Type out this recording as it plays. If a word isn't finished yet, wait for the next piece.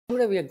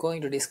Today we are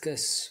going to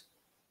discuss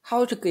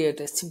how to create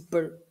a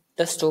simple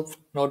desktop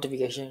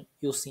notification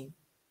using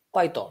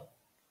Python.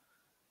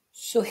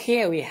 So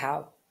here we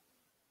have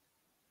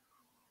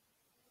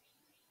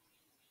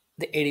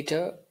the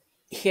editor.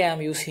 Here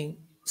I'm using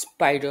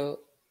Spider.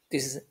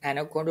 This is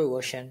Anaconda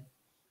version.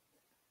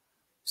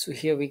 So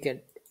here we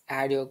can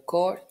add your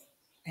code,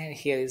 and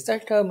here is the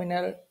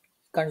terminal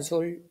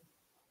console.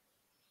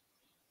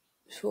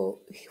 So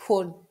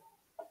for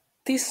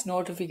this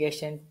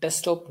notification,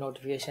 desktop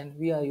notification,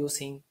 we are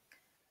using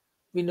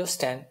Windows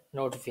 10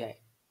 Notify,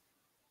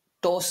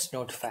 Toast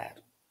Notifier.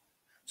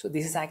 So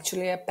this is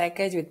actually a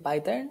package with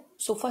Python.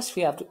 So first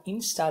we have to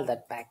install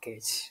that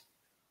package.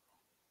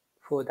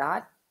 For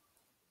that,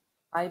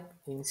 type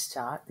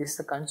install. This is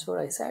the console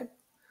I said.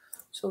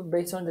 So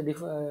based on the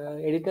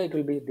editor, it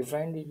will be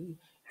different.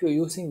 If you're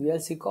using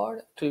VLC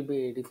code, it will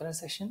be a different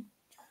session.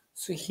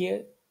 So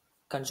here,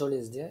 console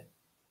is there.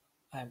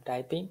 I'm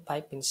typing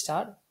pipe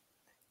install.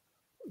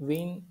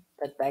 Win,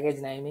 that package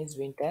name is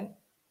Win10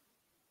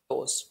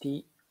 Toast,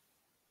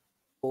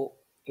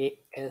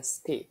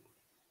 Toast.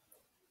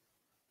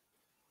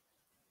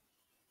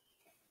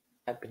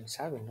 Pipe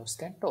install Windows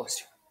 10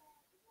 Toast.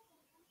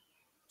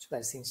 So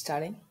that's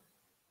installing.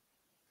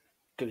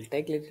 It will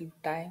take little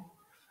time.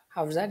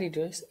 After that, it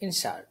is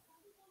installed.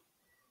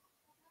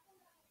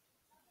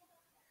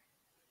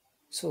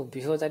 So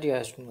before that, you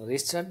have to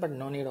restart, but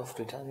no need of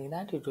returning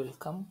that. It will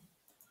come.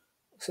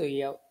 So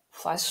yeah,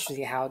 first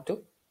we have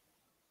to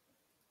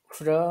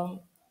from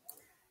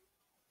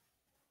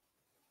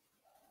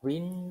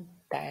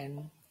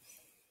Win10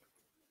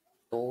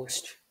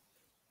 Toast.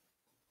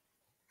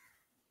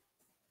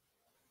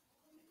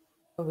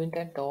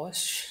 Win10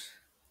 Toast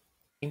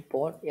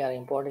import. We are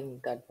importing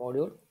that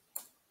module.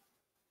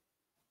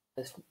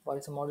 What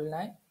is the module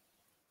name?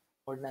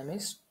 Module name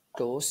is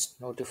Toast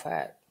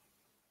Notifier.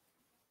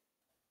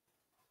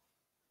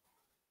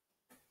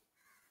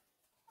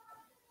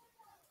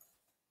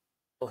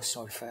 Toast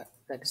Notifier.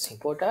 That is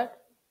imported.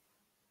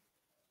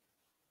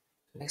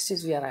 Next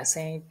is we are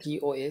assigning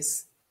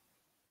TOS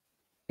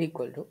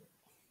equal to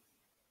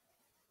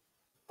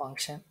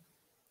function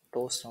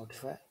Toast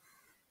Notifier.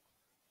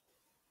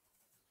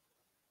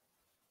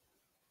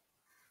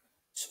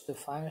 So the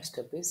final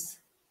step is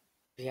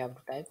we have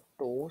to type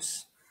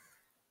toast.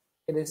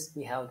 It is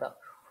we have the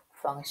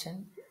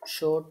function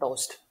show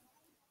toast,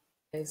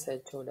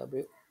 show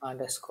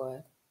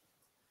underscore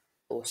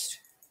toast.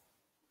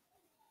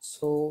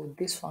 So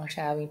this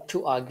function having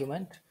two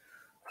arguments.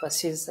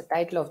 First is the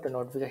title of the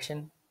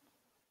notification.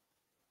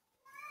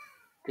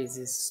 This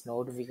is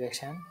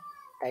notification.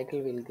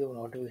 Title will give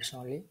notification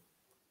only.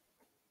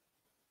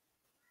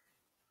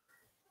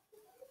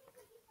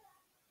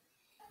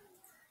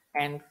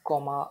 And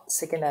comma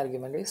second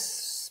argument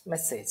is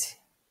message.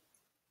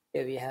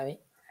 Here we have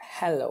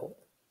hello.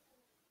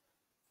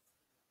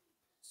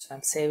 So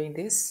I'm saving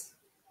this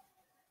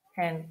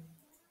and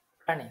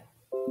running.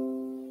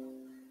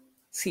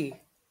 See,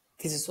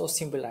 this is so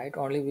simple, right?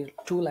 Only with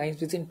two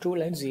lines. Within two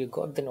lines, you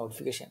got the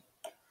notification.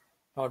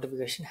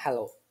 Notification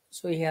hello.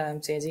 So here I'm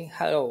changing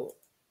hello,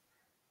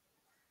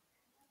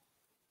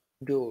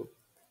 dude.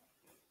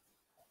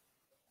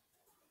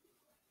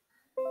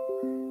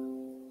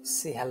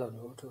 Say hello,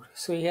 dude.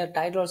 So here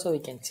title also we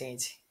can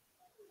change.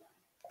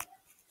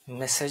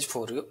 Message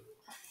for you.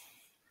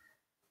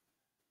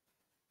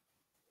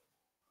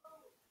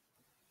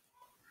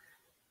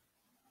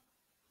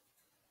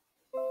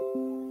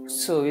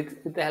 So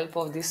with the help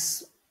of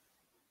this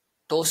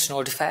toast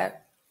notifier,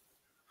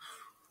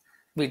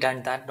 we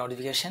done that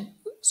notification.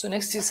 So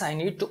next is I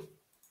need to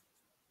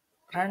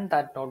run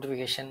that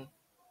notification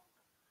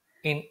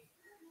in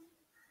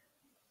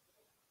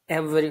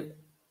every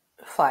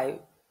 5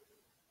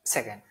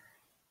 seconds.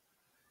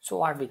 So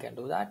what we can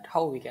do that?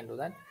 How we can do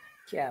that?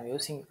 Here I'm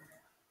using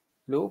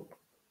loop.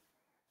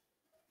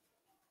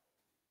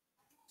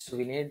 So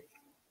we need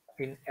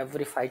in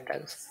every 5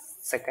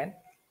 seconds.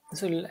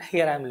 So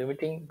here I'm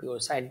limiting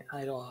because I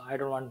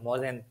don't want more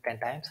than 10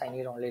 times. I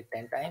need only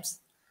 10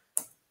 times.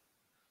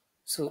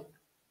 So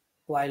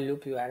while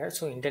loop you added,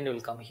 so intent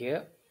will come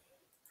here.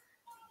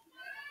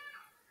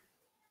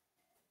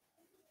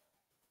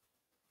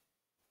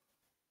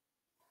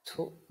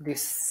 So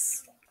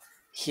this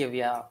here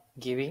we are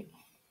giving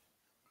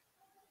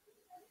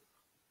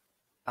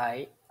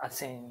I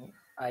assign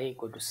I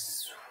equal to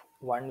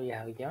 1 we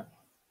have here.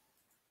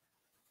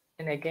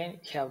 And again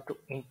you have to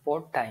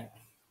import time.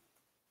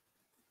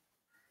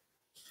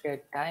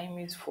 Here time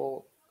is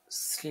for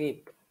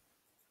sleep.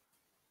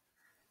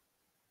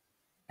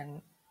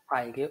 And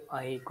I give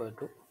I equal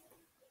to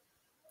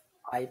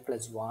I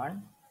plus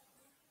 1.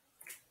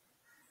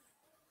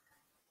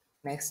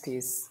 Next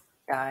is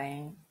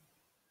time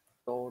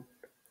dot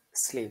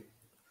sleep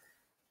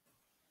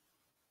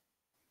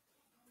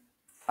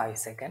 5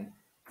 seconds.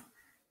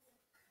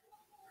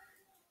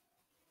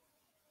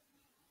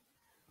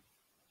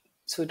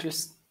 So it will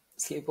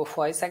sleep for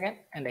 5 seconds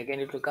and again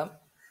it will come.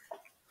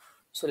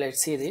 So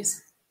let's see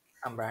this.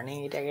 I'm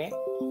running it again.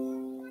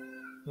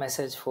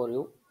 Message for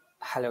you.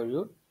 Hello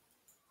dude.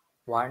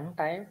 One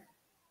time.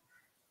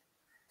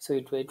 So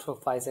it wait for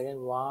 5 seconds.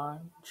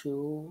 1,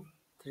 2,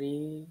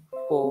 3,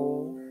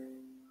 4,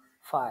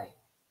 5.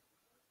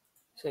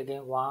 So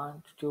again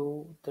 1,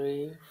 2,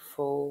 3,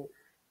 4,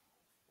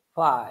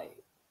 5.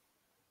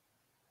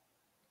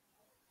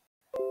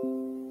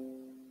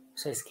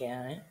 So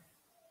scan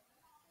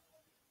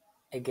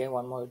again,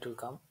 one more it will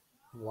come.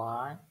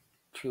 1,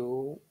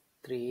 2,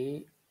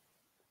 3,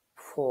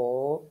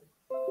 4,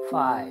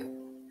 5.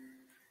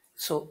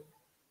 So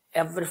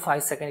every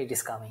 5 seconds it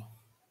is coming.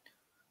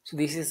 So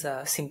this is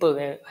a simple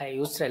way I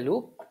used a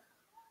loop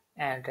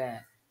and an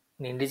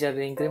integer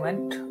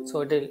increment.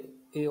 So it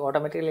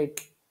automatically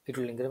it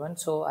will increment.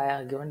 So I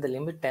have given the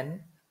limit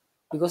 10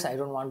 because I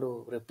don't want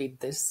to repeat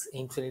this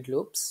infinite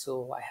loops.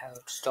 So I have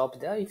to stop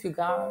there. If you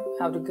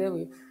have to give,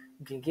 you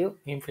can give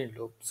infinite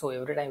loop. So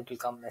every time it will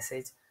come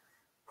message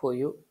for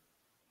you.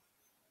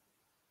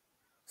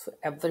 So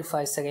every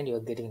 5 seconds you are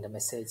getting the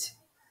message.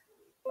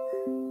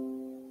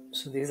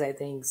 So this I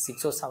think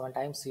 6 or 7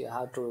 times you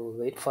have to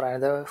wait for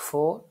another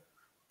 4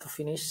 to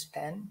finish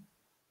 10.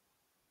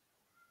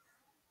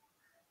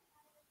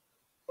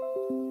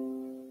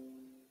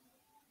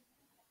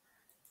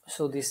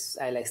 So this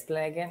I'll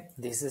explain again.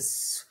 This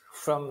is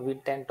from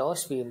with10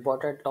 toast. We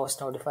imported toast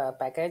notifier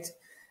package.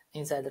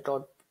 Inside the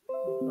toast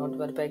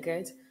notifier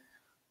package,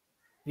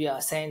 we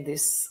assign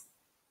this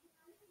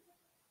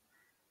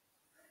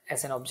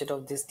as an object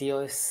of this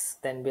DOS.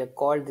 Then we have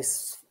called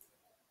this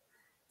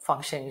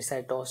function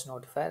inside toast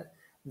notifier.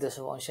 This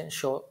function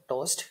show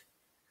toast,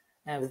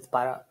 and with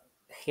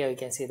here you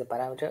can see the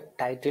parameter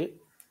title,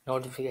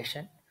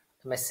 notification,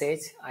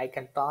 message,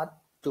 icon path,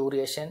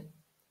 duration,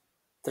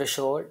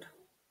 threshold.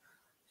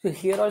 So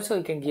here also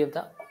you can give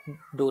the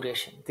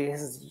duration.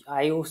 This is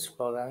I use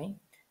programming.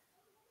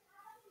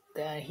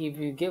 Then if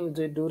you give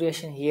the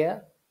duration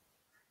here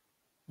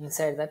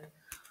inside that,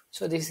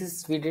 so this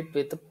is we did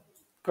with the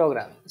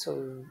programming.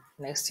 So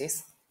next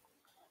is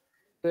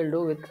we'll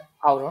do with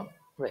our own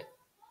way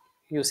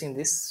using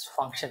this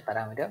function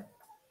parameter.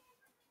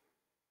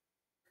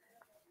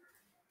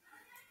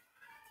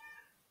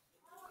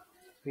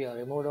 We are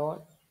removed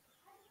all.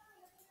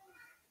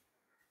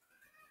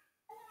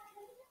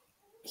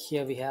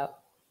 Here we have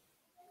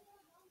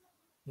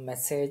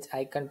message,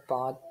 icon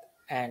path,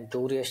 and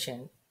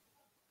duration,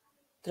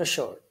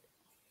 threshold.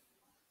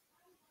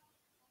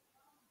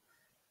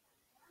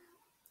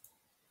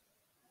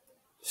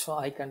 So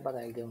icon path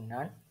I'll give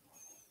none.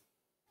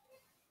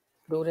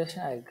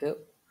 Duration I'll give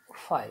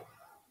 5.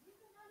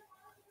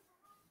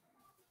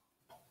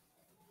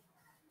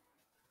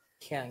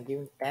 Here I'm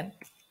giving 10.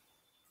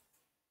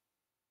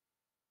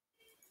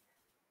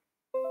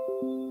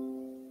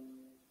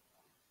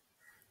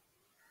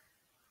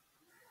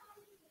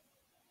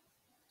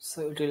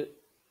 So it will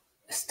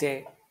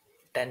stay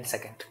 10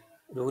 second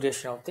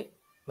duration of the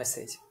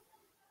message.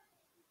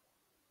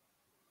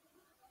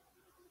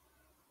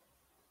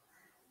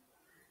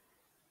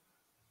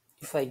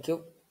 If I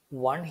give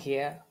 1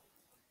 here,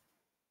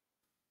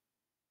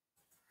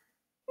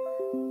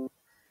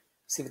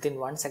 see within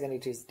 1 second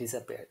it is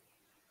disappeared.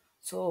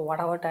 So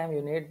whatever time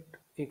you need,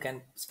 you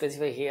can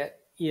specify here.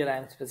 Here I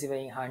am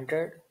specifying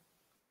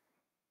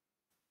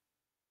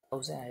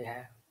 100,000 I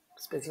have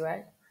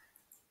specified.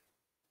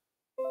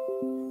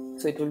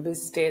 So it will be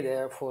stay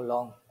there for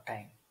long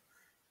time.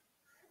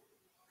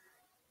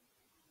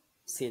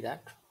 See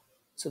that?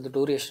 So the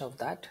duration of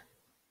that.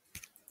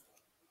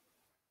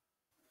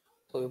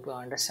 So you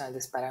understand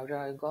this parameter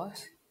I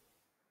got.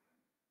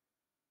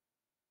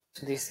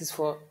 So this is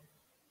for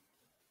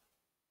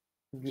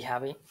we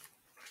having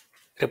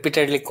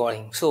repeatedly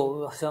calling.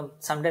 So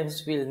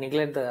sometimes we'll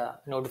neglect the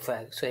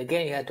notifier. So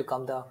again you have to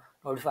come the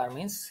notifier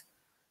means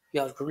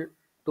you have to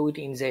do it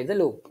inside the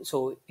loop.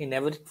 So in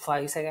every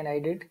 5 seconds I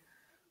did.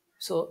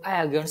 So I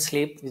have given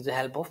sleep with the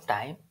help of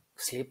time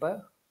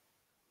sleeper.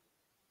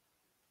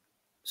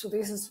 So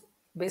this is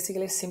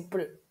basically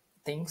simple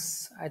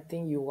things. I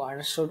think you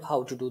understood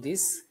how to do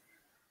this.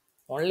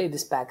 Only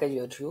this package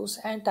you have to use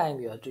and time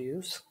you have to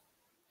use.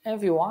 And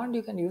if you want,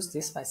 you can use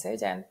this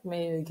message and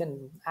maybe you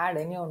can add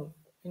any of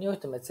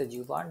the message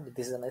you want.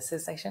 This is the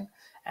message section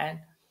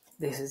and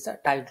this is the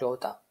title of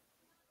the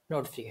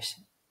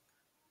notification.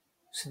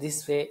 So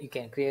this way you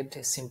can create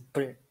a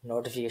simple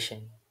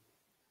notification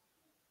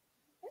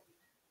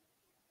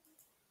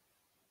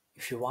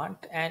if you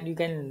want, and you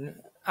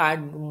can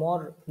add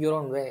more your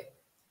own way.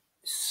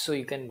 So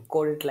you can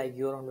code it like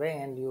your own way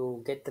and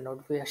you get the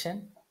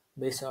notification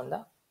based on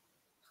the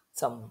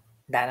some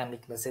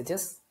dynamic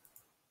messages.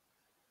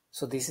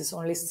 So this is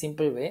only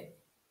simple way.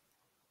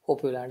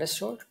 Hope you will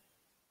understood.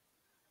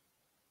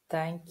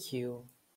 Thank you.